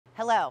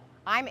Hello,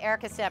 I'm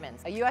Erica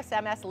Simmons, a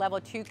USMS Level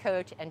 2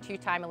 coach and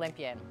two-time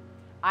Olympian.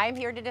 I'm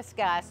here to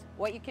discuss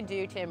what you can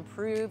do to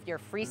improve your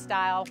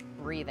freestyle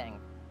breathing.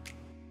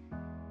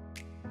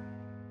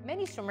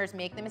 Many swimmers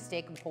make the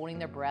mistake of holding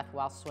their breath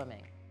while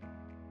swimming.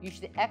 You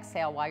should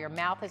exhale while your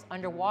mouth is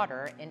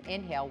underwater and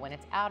inhale when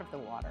it's out of the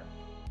water.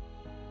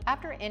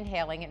 After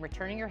inhaling and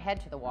returning your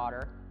head to the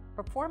water,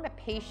 perform a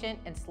patient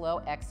and slow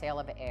exhale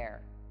of air.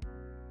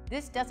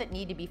 This doesn't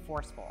need to be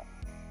forceful.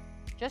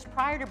 Just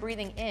prior to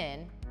breathing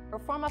in,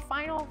 perform a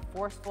final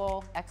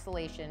forceful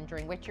exhalation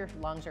during which your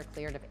lungs are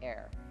cleared of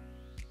air.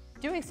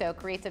 Doing so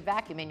creates a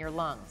vacuum in your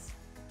lungs.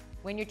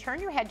 When you turn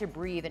your head to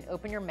breathe and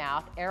open your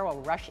mouth, air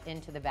will rush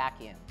into the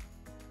vacuum.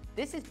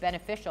 This is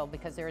beneficial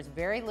because there is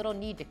very little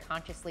need to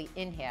consciously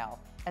inhale,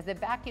 as the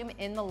vacuum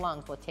in the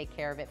lungs will take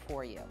care of it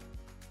for you.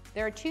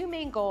 There are two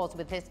main goals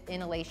with this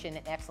inhalation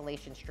and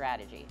exhalation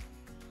strategy.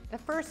 The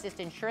first is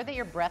to ensure that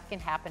your breath can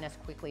happen as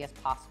quickly as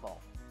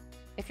possible.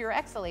 If your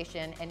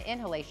exhalation and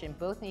inhalation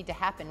both need to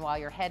happen while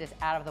your head is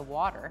out of the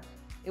water,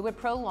 it would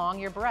prolong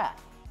your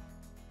breath.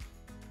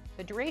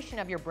 The duration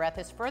of your breath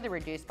is further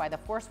reduced by the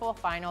forceful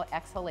final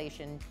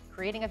exhalation,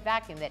 creating a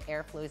vacuum that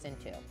air flows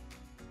into.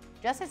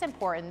 Just as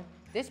important,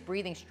 this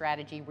breathing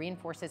strategy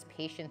reinforces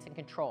patience and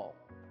control.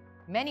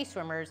 Many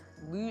swimmers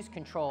lose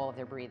control of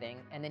their breathing,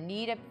 and the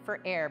need for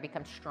air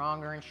becomes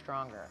stronger and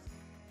stronger.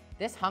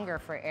 This hunger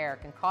for air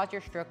can cause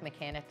your stroke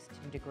mechanics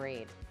to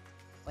degrade.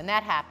 When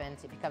that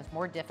happens, it becomes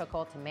more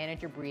difficult to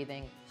manage your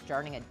breathing,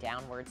 starting a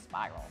downward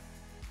spiral.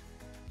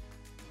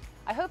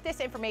 I hope this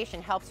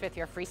information helps with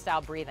your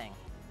freestyle breathing.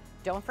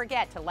 Don't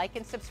forget to like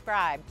and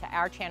subscribe to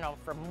our channel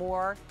for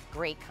more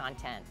great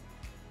content.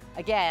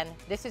 Again,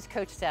 this is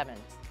Coach Simmons.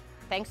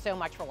 Thanks so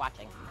much for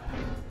watching.